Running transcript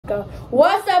go.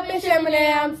 What's up, it's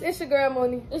HerM&M's. It's your girl,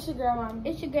 Mooney. It's your girl, Mommy.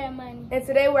 It's your girl, Money. And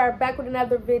today we're back with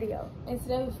another video. And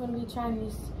today we're going to be trying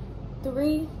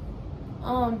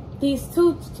these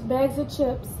two bags of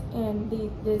chips and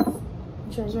this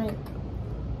drink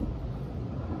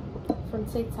from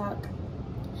TikTok.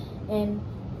 And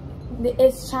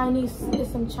it's Chinese.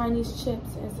 It's some Chinese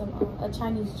chips and some a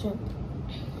Chinese drink.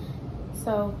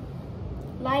 So,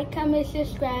 like, comment,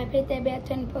 subscribe, hit that bell,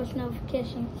 turn the post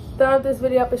notifications. Thumb up this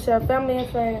video up and share family and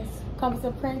friends. Come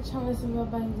to print, challenge, some real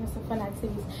buttons, and some fun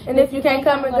activities. And if you can't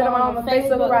come, get them on my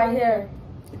Facebook right here.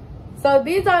 So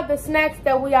these are the snacks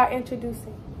that we are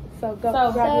introducing. So go.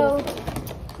 So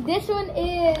this one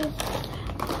is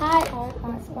hot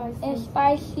and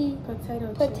spicy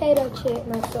potato chip.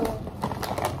 Nice one.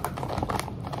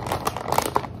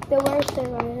 The worst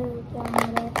thing right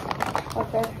here.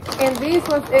 Okay. And these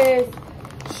ones is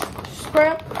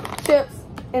shrimp chips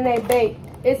and they baked.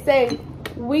 It says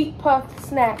wheat puff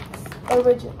snacks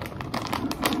original.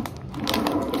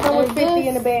 Come with 50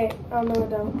 in the bag. I don't know what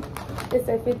though. It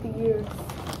said 50 years.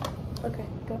 Okay,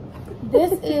 go.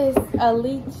 This is a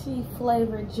lychee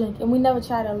flavored drink, and we never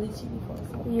tried a lychee before.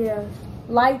 So. Yeah.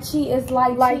 Lychee is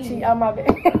lychee. Lychee, oh my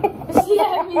bad. She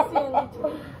had me saying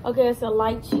lychee. Okay, it's a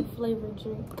lychee flavored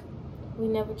drink. We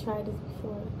never tried this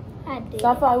before. I did. So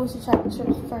I thought we should try the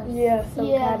chips first. Yeah, so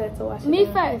we had that to watch. Me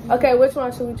first. Okay, which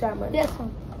one should we try, Money? This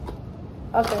one.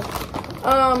 Okay.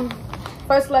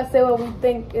 First let's say what we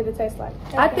think it'll taste like.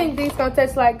 Okay. I think these gonna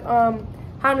taste like hot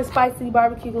and spicy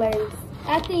barbecue glaze.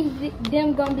 I think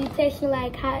them gonna be tasting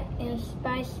like hot and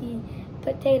spicy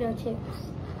potato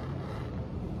chips.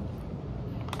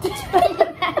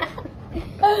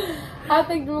 I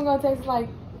think they're gonna taste like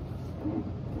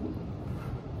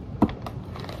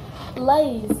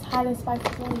Lay's, hot and spicy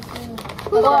Lay's.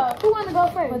 Who wanna go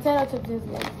first? Potato chips is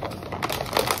Lay's.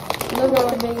 Look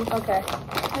at the big. Okay.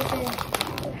 Okay.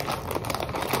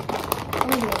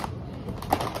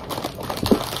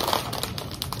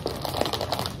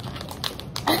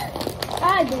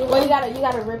 I did. Well, you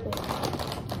gotta rip it.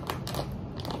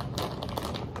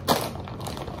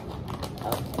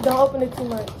 Okay. Don't open it too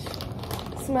much.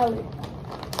 Smell it.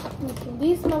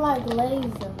 These smell like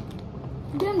Lay's.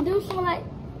 Them do smell like.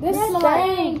 This smell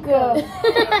stink.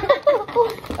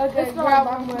 Okay,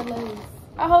 grab more Lay's.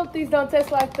 I hope these don't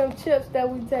taste like them chips that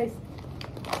we taste.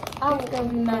 I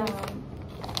don't know.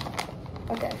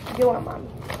 Okay, get one, Mommy.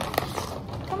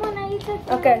 Come on now, you touch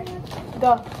it. Okay,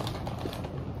 go.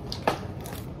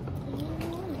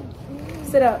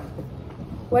 Sit up.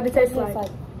 What it taste like?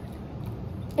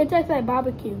 It tastes like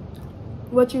barbecue.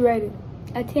 What you rated?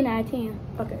 A 10 out of 10.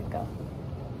 Okay, go.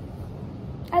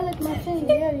 I lick my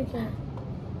finger. Yeah, you can.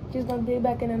 Just gonna dig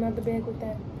back in another bag with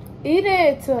that. Eat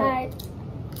it. Alright.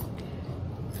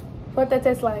 What that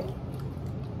tastes like?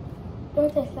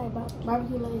 Don't taste like barbecue.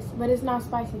 Barbecue Lay's, but it's not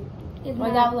spicy. It's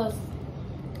Like not. that looks.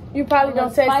 You probably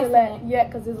don't taste spicy it yet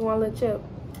because it's one little chip.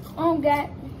 God.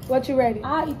 What you rated?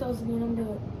 I'll eat those again. I'm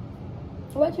good.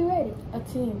 What you rated? A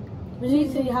 10. But you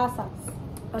need to eat hot sauce.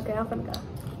 Okay, I'm finna go.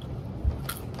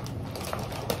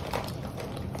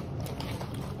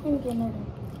 Let me get another one.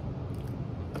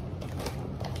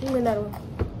 Give me another one.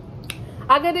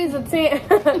 I give these a 10.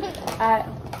 Alright.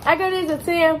 I give these a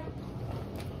 10.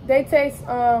 They taste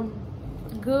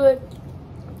good.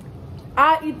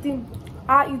 I eat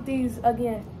these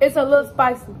again. It's a little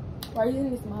spicy. Or you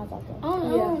need some hot sauce. I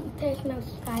don't taste no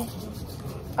spicy.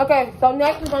 Okay, so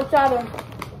next we're gonna try the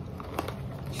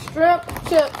shrimp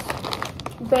chips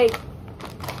baked.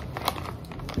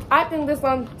 I think this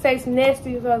one tastes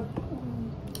nasty because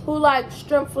who likes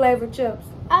shrimp flavored chips?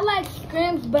 I like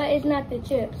shrimps, but it's not the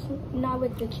chips. Not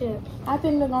with the chips. I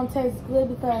think they're gonna taste good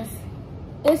because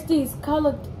it's these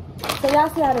colored. So y'all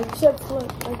see how the chips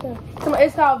look right there?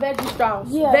 It's called veggie straws.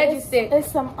 Yeah, veggie sticks.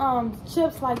 It's some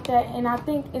chips like that, and I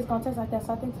think it's gonna taste like that.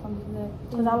 So I think it's gonna be good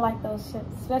because I like those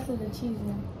chips, especially the cheese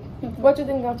one. What you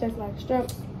think it's gonna taste like?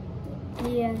 Shrimp?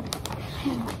 Yeah.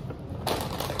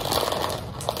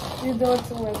 You're doing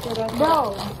too much.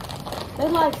 Bro, they're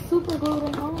like super glued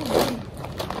in home.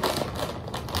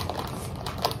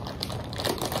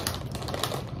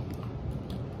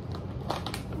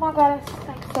 Oh my god, it's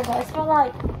like so good. It smells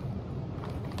like.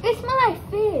 It smells like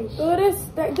fish. Oh,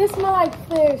 this smell like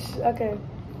fish. Okay,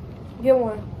 get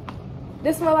one.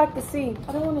 This smell like the sea.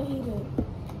 I don't want to eat it.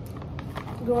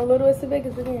 Go a little as big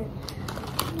as again.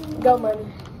 Go, Money.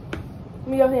 Give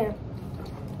me your hand.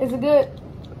 Is it good?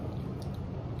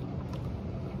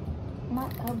 My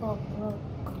elbow broke.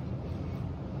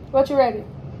 What you ready?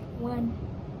 1.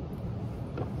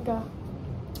 Go.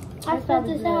 I spit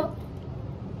this out.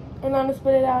 And I'm gonna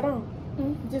spit it out on.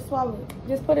 Just swallow it.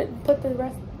 Just put the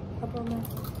rest. Up on that.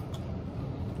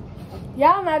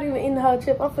 Y'all not even eating the whole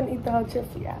chip. I'm finna eat the whole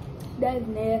chip for y'all. That's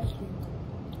nasty.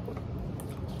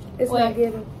 It's not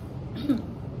giving.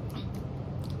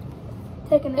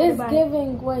 Take another It's bite.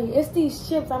 giving. Wait, it's these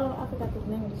chips. I forgot the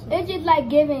name of the chip. It's just like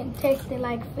giving, tasting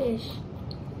like fish.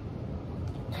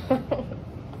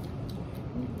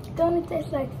 Don't it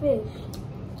taste like fish?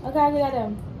 Okay, I got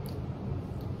them.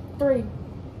 3.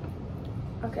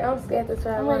 Okay, I'm scared to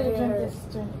try. I'm ready to drink this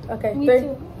drink. Okay, Me 3,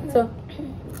 too. 2.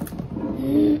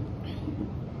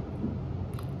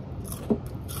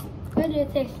 What does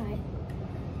it taste like?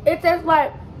 It tastes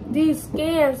like these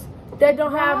skins that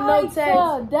don't have no taste.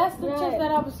 So that's the Right. chips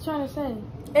that I was trying to say.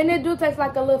 And it do taste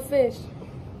like a little fish.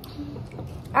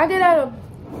 I get out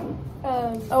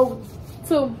of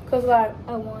 2, cause like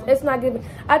A 1. it's not giving.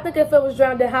 I think if it was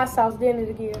drowned in hot sauce, then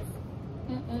it'd give.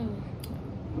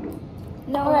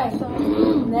 No, Alright.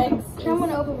 Next. I'm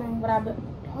gonna open mine. What I've been.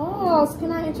 Oh,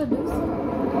 can I introduce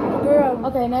it? Girl,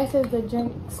 Okay, next is the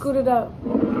drink. scoot it up.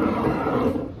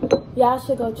 Y'all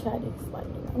should go try this. Like,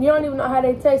 You don't even know how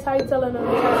they taste. How you telling them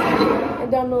they taste?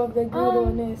 And don't know if they're good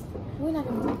or nasty. we're not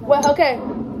gonna talk about Well, okay.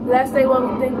 Let's say what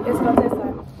we think it's gonna taste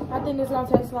like. it. I think it's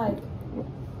gonna taste like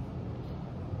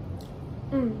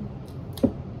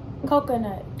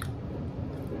coconut.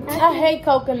 I hate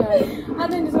coconut. I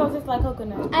think it's gonna taste like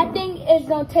coconut I think it's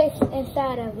gonna taste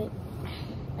inside of it.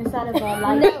 inside of a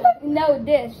lychee. No,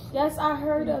 this. Yes, I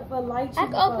heard of a lychee. I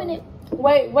can open it.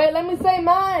 Wait, let me say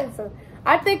mine. So,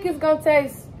 I think it's gonna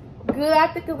taste good. I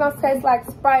think it's gonna taste like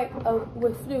Sprite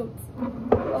with fruits.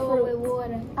 Oh, with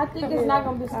water. I think it's not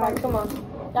gonna be All right, spicy. come on.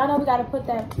 Y'all know we gotta put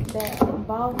that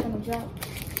ball in the drop.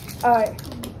 All right,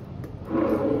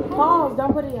 Pause.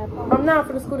 Don't put it yet. Pause. I'm not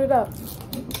gonna scoot it up.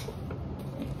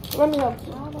 Let me help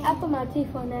you. I put my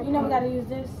teeth on that. You know we gotta use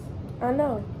this. I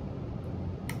know.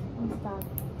 Stop.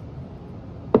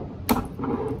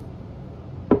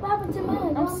 What happened to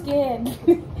mine? I'm scared.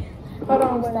 Hold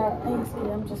on, Stop. wait. I ain't scared.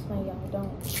 I'm just playing, y'all.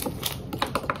 Don't.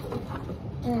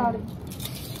 Hold it.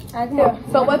 Alright, come Yeah.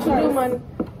 on. So what you do, money?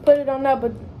 Put it on up,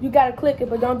 but you gotta click it,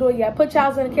 but don't do it yet. Put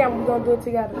y'all's in the camera. We're gonna do it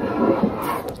together.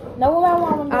 No, what I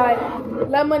want. All right,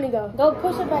 let money go. Go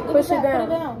push it back. Push it back, down.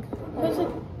 Put it down. Push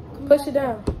it. Push it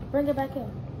down. Bring it back in.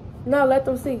 No, let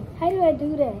them see. How do I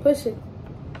do that? Push it.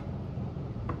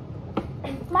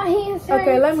 My hands hurt.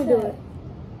 Okay, let me do it.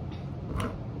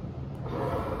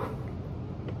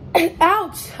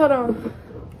 Ouch! Hold on.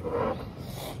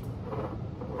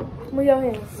 Move your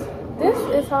hands. This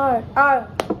is hard. I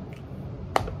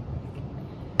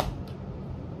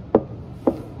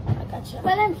got you.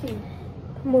 But let me see.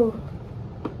 Move.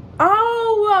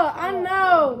 Oh, I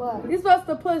know. What? You're supposed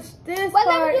to push this Well,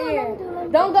 let part me do it, in. let me do it, let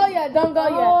me Don't go yet. Don't go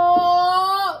yet.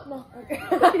 Oh! No.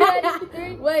 ready?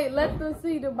 3. Wait, let them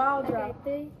see the ball drop.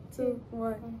 Okay, 3. 2,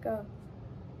 1, go.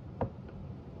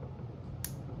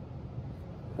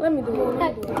 Let me do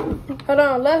it. Hold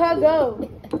on, let her go.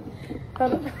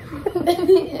 Hold on.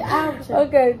 Ouch.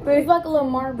 Okay, 3. It's like a little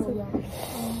marble, y'all.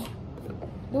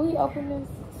 Do we open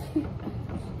this?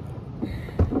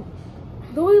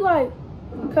 Do we like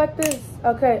cut this?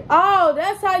 Okay. Oh,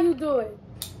 that's how you do it.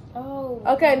 Oh.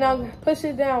 Okay, now push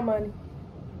it down, money.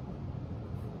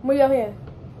 Move your hand.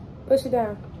 Push it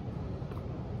down.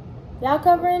 Y'all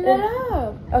covering it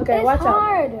up. Okay, It's watch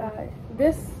hard. out. Alright.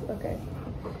 This, okay.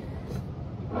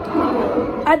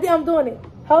 I'm doing it.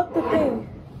 Hold the thing.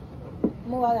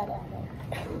 Move, I got it.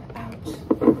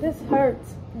 Ouch. This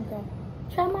hurts. Okay.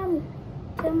 Tell mom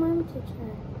to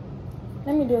try.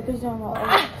 Let me do it because you're the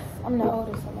oldest. I'm the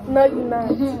oldest. So No, you're not.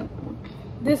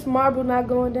 This marble not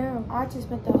going down. I just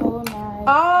spent the whole night.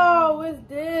 Oh, what's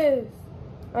this?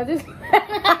 I just.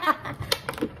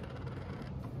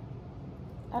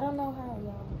 I don't know how,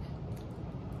 y'all.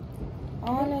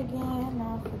 On again,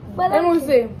 off again. But Let me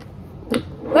see.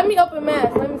 Let me open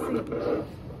mask. Let me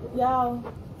see. Y'all,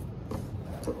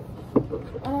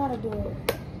 I know how to do it.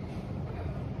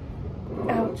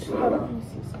 Ouch. Hold Let on. me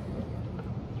see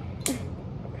something.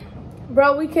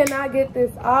 Bro, we cannot get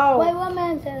this out. Wait, what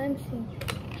man said? Let me see.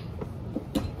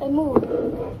 Hey, move.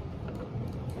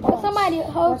 Oh, somebody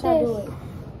hold Watch how I do this. it.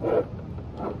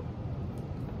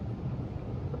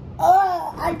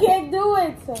 I can't do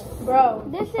it. Bro.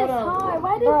 This is hold on.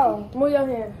 hard. Bro, Move your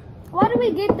hand. Why do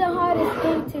we get the hardest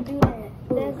thing to do that?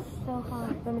 That's so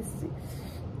hard. Let me see.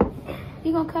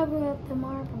 You gonna cover up the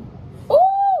marble?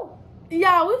 Ooh!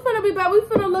 Yeah, we finna be back. We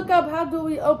finna look up how do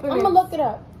we open I'm it. gonna look it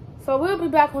up. So we'll be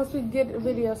back once we get the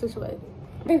video situated.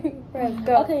 Let's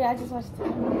go. Okay, I just watched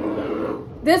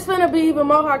it. This finna be even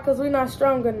more hard because we're not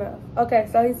strong enough. Okay,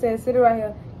 so he said, sit it right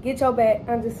here. Get your back.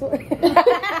 I'm just.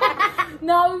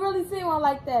 No, we really seen one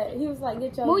like that. He was like,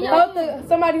 get your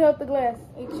Somebody hold the glass.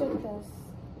 It tricked us.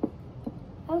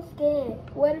 I'm scared.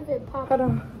 What if it pops? Hold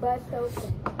on. Bust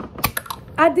open.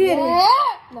 I did it.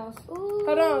 No. Ooh,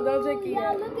 Hold on, don't drink it y'all,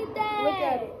 yet. look at that. Look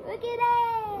at it. Look at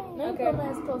that. Let me put my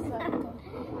hands closer.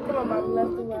 Come on, Mom. Left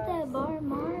Look at and that right. bar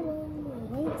marble.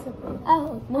 Wait to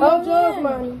Oh, Hold yours,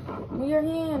 Money. Move your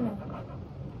hand.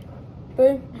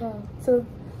 3, Go. 2,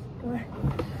 1.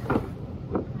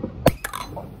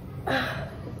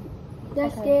 that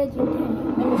scared you.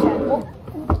 Let me try it.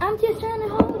 I'm just trying to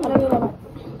hold I it. don't need nobody.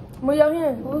 Move your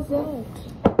hand. What's that?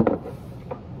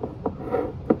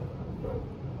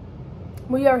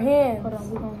 Move your hand. Hold on,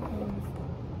 we're gonna.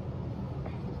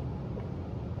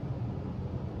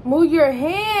 Move your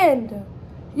hand.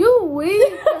 You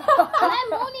weak. Let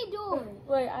Mooney do it.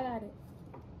 Wait, I got it.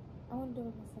 I want to do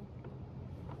it myself.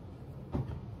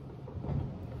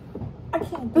 I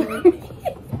can't do it.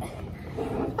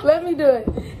 Let me do it.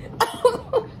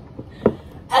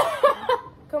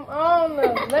 Come on,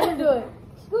 love. Let me do it.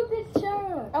 Scoot this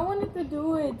chair. I wanted to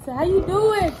do it. How you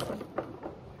do it?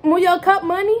 Move your cup,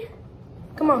 Money.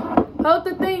 Come on. Hold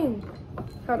the thing.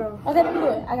 Hold on. Okay, let me do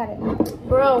it. I got it.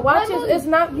 Bro, watch it. It's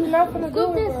not, you're not gonna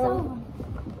Scoot do it, this bro. over.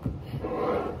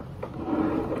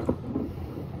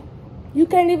 You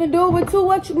can't even do it with 2.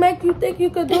 What you make you think you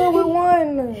could do it with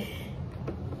 1?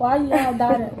 Why you all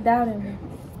doubting me?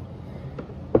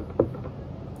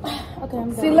 Okay,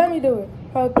 I'm done. See, let me do it.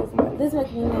 Hold this, Money. This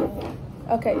makes me mad.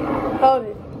 Okay, hold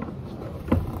it.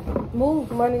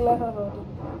 Move, Money, let her hold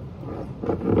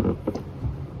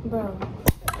bro.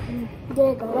 There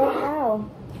you go. How?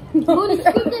 Mooney,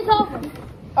 scoot this over. it.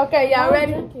 Okay, y'all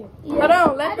ready? Drink it. Yeah. Hold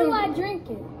on, let How do them. I drink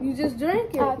it? You just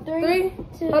drink it. 3,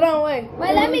 2. Hold on, wait.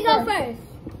 Wait, let me go first.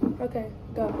 Okay,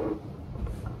 go.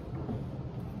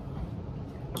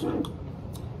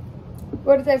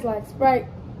 What it taste like? Sprite.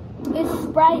 It's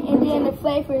Sprite and then the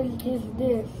flavor is just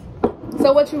this.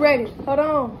 So what you rated? Hold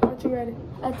on. What you rated?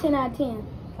 A 10 out of 10.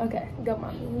 Okay, go,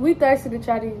 Mommy. We thirsty to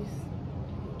try these.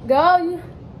 Go. You.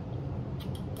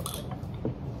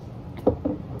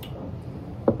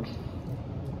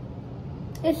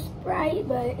 It's Sprite,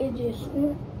 but it just...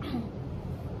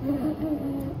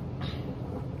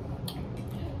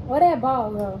 Where that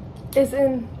ball go? It's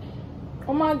in.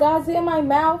 Oh my God, is it in my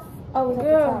mouth? Oh, it's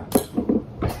Girl.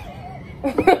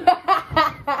 at the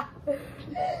top.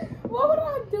 Why would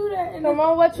I do that? Come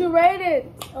on, what you rated?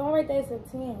 Oh, right there, it's a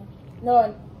 10. No,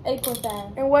 an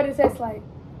 8.5. And what it tastes like?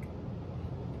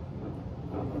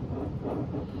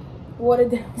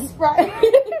 Watered down Sprite.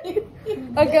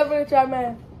 Okay, I'm gonna try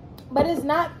mine. But it's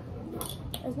not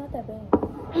that bad.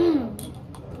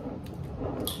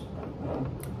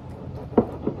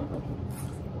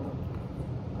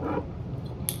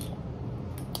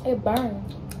 It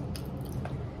burns.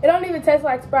 It don't even taste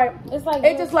like Sprite. It's like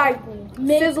It just like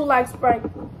sizzle like Sprite,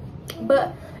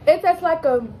 but it tastes like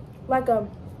a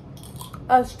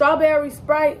strawberry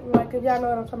Sprite. Like if y'all know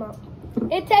what I'm talking about.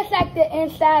 It tastes like the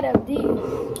inside of these.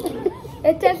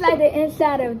 It tastes like the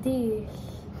inside of these.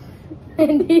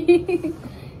 And these.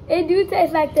 It do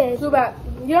taste like this. Too bad.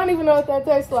 You don't even know what that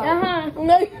tastes like. Uh-huh.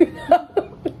 No, you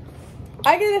don't.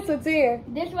 I give this a 10.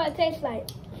 This is what it tastes like.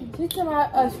 You talking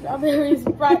about a strawberry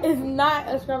Sprite? It's not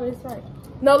a strawberry Sprite.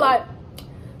 No, like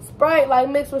Sprite, like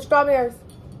mixed with strawberries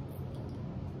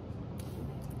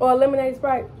or lemonade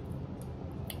Sprite.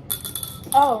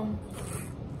 Oh.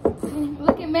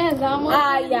 Look at man's almost.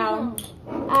 Alright, y'all.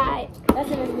 Alright. That's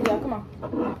in this video. Come on.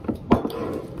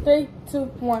 3, 2,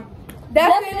 1.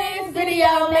 That's in this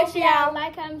video. Make sure y'all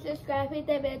like, comment, subscribe, hit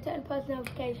that bell, turn post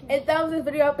notifications. and thumbs this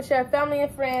video up and share with family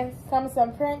and friends. Come with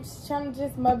some pranks,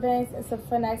 challenges, mukbangs, and some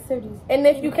fun activities. And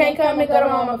if you can't come, then go to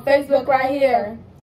Mama Facebook right here.